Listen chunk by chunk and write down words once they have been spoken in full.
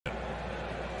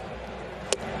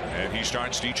And he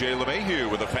starts DJ LeMahieu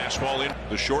with a fastball in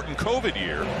the shortened COVID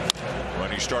year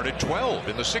when he started 12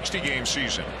 in the 60-game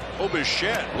season.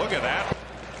 Bichette, look at that.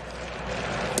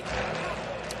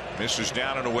 Misses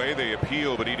down and away. They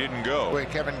appeal, but he didn't go. The way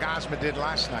Kevin Gausman did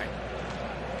last night.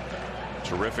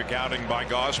 Terrific outing by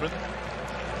Gausman.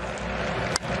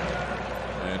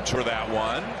 And to that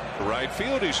one, right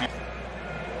field is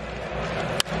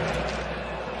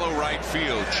low right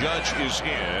field. Judge is in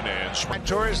and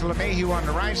Torres, LeMahieu on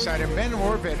the right side, and Ben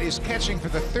Orvett is catching for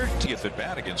the 13th at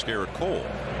bat against Garrett Cole.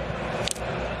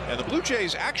 And the Blue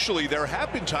Jays, actually, there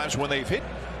have been times when they've hit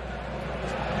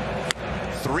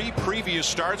 3 previous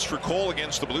starts for Cole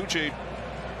against the Blue Jays.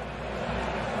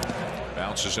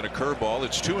 Bounces in a curveball.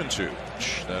 It's 2-2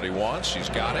 that he wants. He's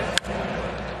got it.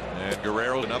 And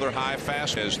Guerrero, another high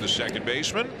fast as the second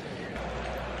baseman.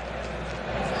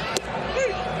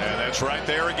 And that's right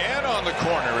there again on the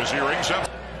corner as he rings up.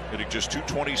 Hitting just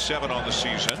 .227 on the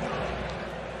season.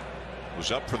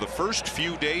 Was up for the first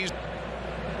few days.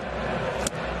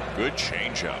 Good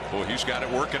changeup. Boy, he's got it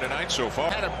working tonight so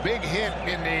far. Had a big hit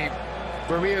in the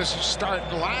Barrios start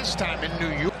last time in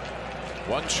New York.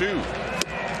 1-2.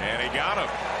 And he got him.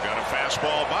 Got a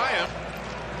fastball by him.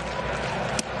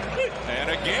 And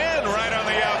again, right on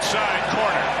the outside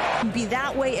corner. Be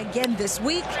that way again this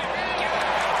week.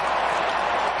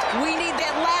 We need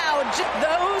that loud.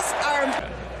 Those are.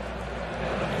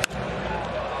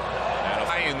 And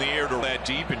high in the air to that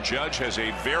deep, and Judge has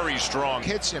a very strong.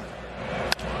 Hits him.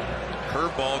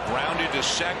 Curveball grounded to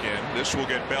second. This will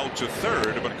get Bell to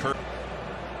third, but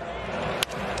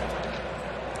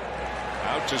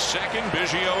out to second.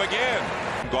 Biggio again.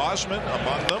 Gausman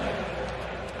among them.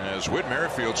 As Whit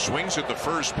Merrifield swings at the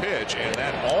first pitch, and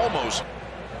that almost.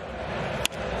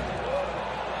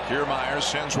 Kiermaier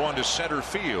sends one to center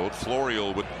field.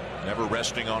 Florial with never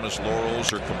resting on his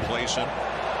laurels or complacent.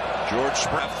 George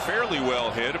Sprout fairly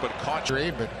well hit, but caught.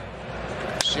 But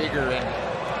Seager and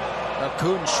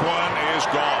Acuna. One is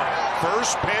gone.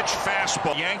 First pitch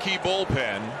fastball. Yankee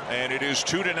bullpen, and it is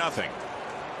 2-0.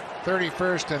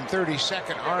 31st and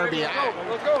 32nd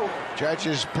RBI. Judge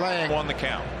is playing on the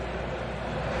count.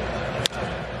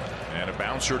 And a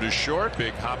bouncer to short.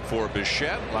 Big hop for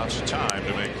Bichette. Lots of time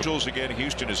to make. Angels again.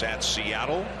 Houston is at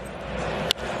Seattle.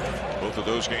 Both of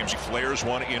those games. He flares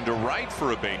one into right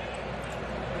for a bait.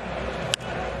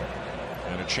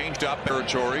 And a changed up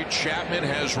territory. Chapman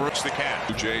has roots the cat.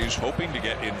 Blue Jays hoping to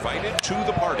get invited to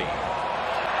the party.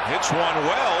 Hits one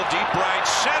well. Deep right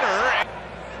center.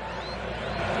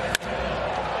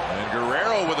 And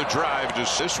Guerrero with a drive.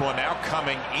 Just this one now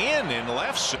coming in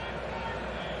left.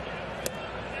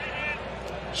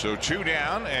 So 2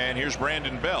 down, and here's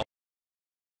Brandon Bell.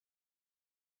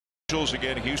 Angels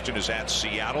again. Houston is at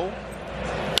Seattle.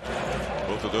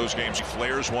 Both of those games. He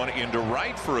flares one into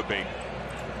right for a bait.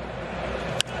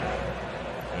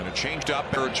 And a changed up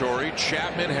territory.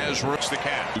 Chapman has roots the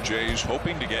cat. Blue Jays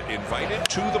hoping to get invited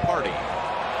to the party.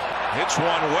 Hits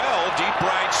one well. Deep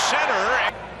right center.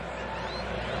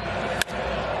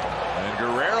 And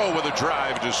Guerrero with a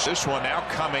drive. Just this one now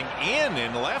coming in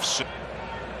left center.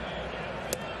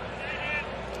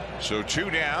 So 2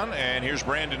 down, and here's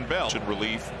Brandon Bell in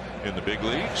relief in the big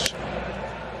leagues.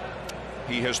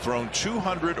 He has thrown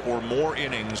 200 or more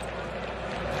innings.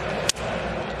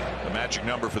 The magic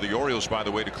number for the Orioles, by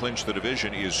the way, to clinch the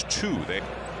division is 2. They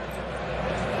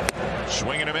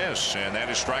swing and a miss, and that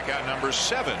is strikeout number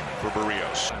 7 for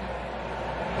Barrios.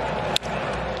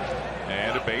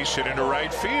 And a base hit into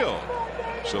right field,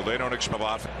 so they don't expect a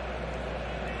lot.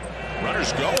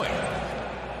 Runners going,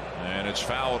 and it's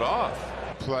fouled off.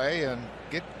 Play and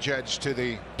get Judge to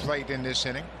the plate in this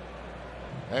inning.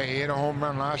 Hey, he hit a home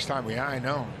run last time. Yeah, I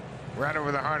know. Right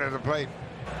over the heart of the plate.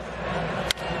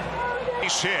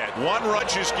 Base hit. One run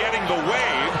is getting the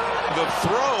wave. The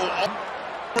throw.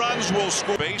 Runs will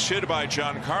score. Base hit by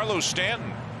Giancarlo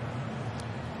Stanton.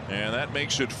 And that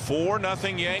makes it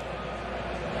 4-0 Yankees.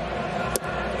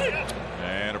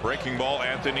 And a breaking ball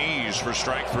at the knees for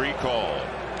strike 3 call.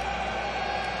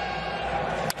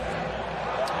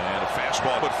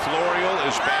 Fastball, but Florial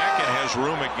is back and has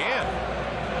room again.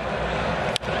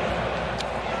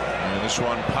 And this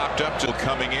one popped up till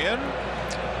coming in.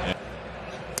 And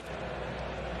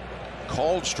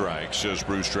called strike, says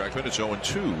Bruce Dreckman. It's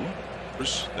 0-2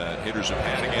 that hitters have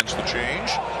had against the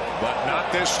change, but not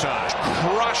this time.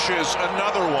 Crushes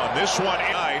another one. This one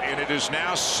tonight, and it is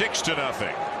now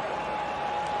 6-0.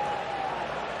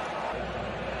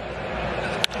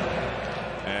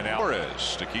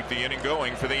 To keep the inning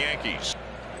going for the Yankees.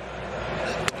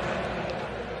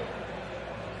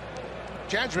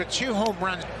 Judge with 2 home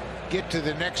runs. Get to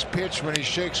the next pitch when he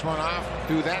shakes one off.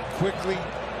 Do that quickly.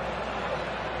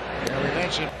 Yeah, we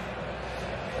mentioned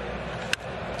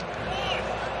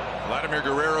Vladimir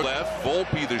Guerrero left.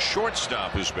 Volpe, the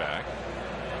shortstop, is back.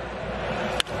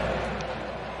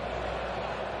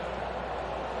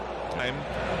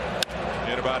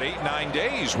 In about 8-9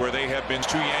 days where they have been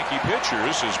 2 Yankee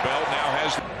pitchers, as Belt now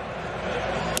has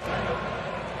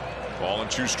ball and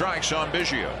 2 strikes on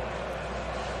Biggio.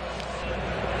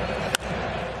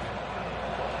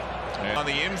 And on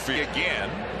the infield again.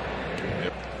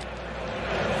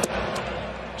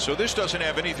 So this doesn't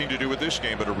have anything to do with this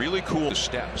game, but a really cool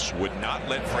steps would not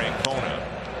let Francona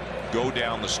go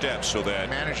down the steps, so that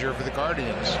manager for the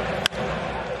Guardians.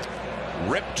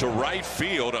 Ripped to right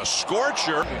field, a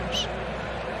scorcher.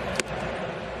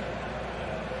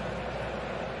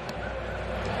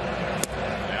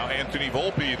 Now Anthony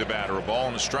Volpe, the batter, a ball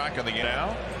and a strike on the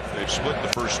now. They've split the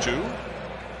first 2.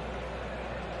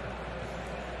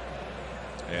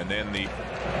 And then the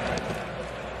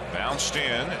bounced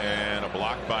in and a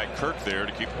block by Kirk there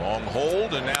to keep long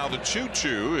hold, and now the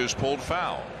 2-2 is pulled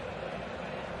foul.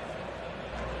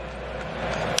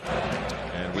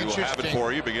 And we will have it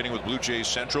for you beginning with Blue Jays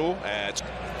Central at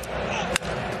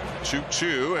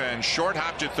 2-2, and short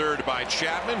hopped to third by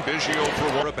Chapman. Biggio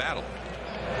for a battle.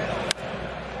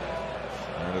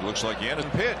 And it looks like Yankees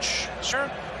pitch.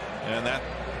 And that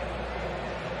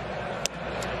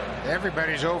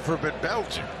everybody's over but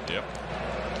Belt. Yep.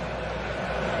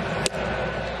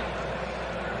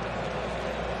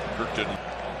 Kirk didn't.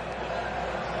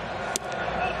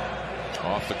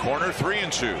 Off the corner,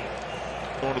 3-2.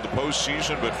 Going to the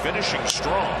postseason, but finishing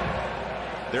strong.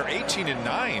 They're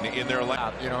 18-9 in their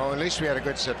last. You know, at least we had a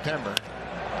good September.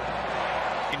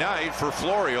 Night for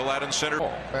Florial out in center.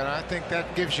 But I think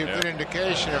that gives you a good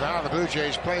indication of how the Blue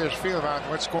Jays players feel about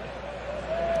what's going.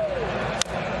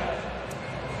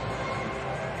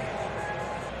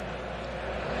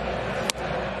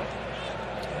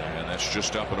 And that's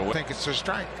just up and away. I think it's a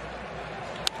strike.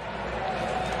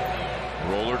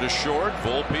 Roller to short.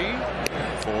 Volpe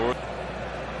for.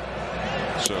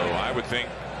 So I would think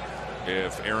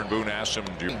if Aaron Boone asked him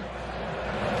to.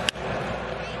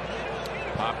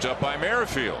 Popped up by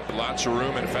Merrifield. Lots of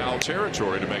room in foul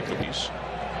territory to make the piece.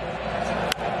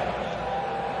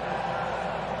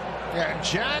 Yeah,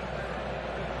 Jack.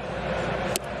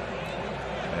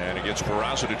 And he gets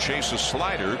Peraza to chase a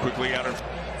slider quickly out in.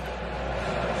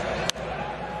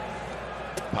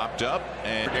 Popped up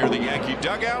and near the Yankee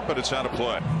dugout, but it's out of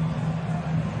play.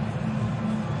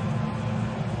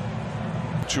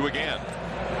 2 again.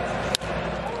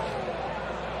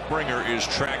 Springer is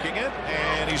tracking it,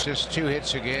 and he's just 2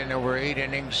 hits again over 8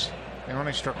 innings. They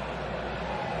only struck.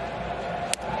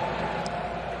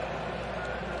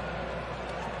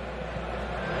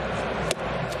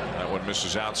 That one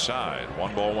misses outside.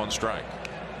 1 ball, 1 strike.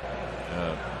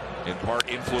 In part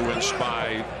influenced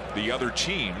by the other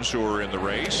teams who are in the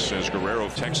race, as Guerrero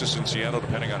of Texas and Seattle,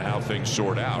 depending on how things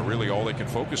sort out. Really all they can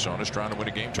focus on is trying to win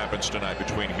a game. Happens tonight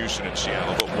between Houston and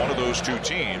Seattle, but one of those 2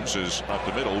 teams is up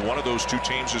the middle. One of those 2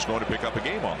 teams is going to pick up a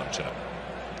game on them tonight.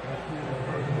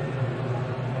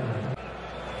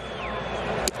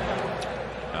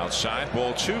 Outside,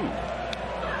 ball 2.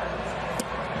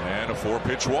 And a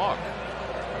 4-pitch walk.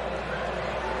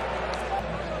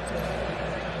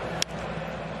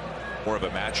 More of a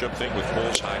matchup thing with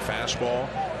Cole's high fastball.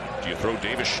 Do you throw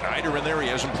Davis Schneider in there? He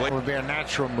hasn't played. It would be a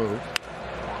natural move.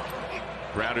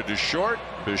 Grounded to short.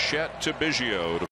 Bichette to Biggio.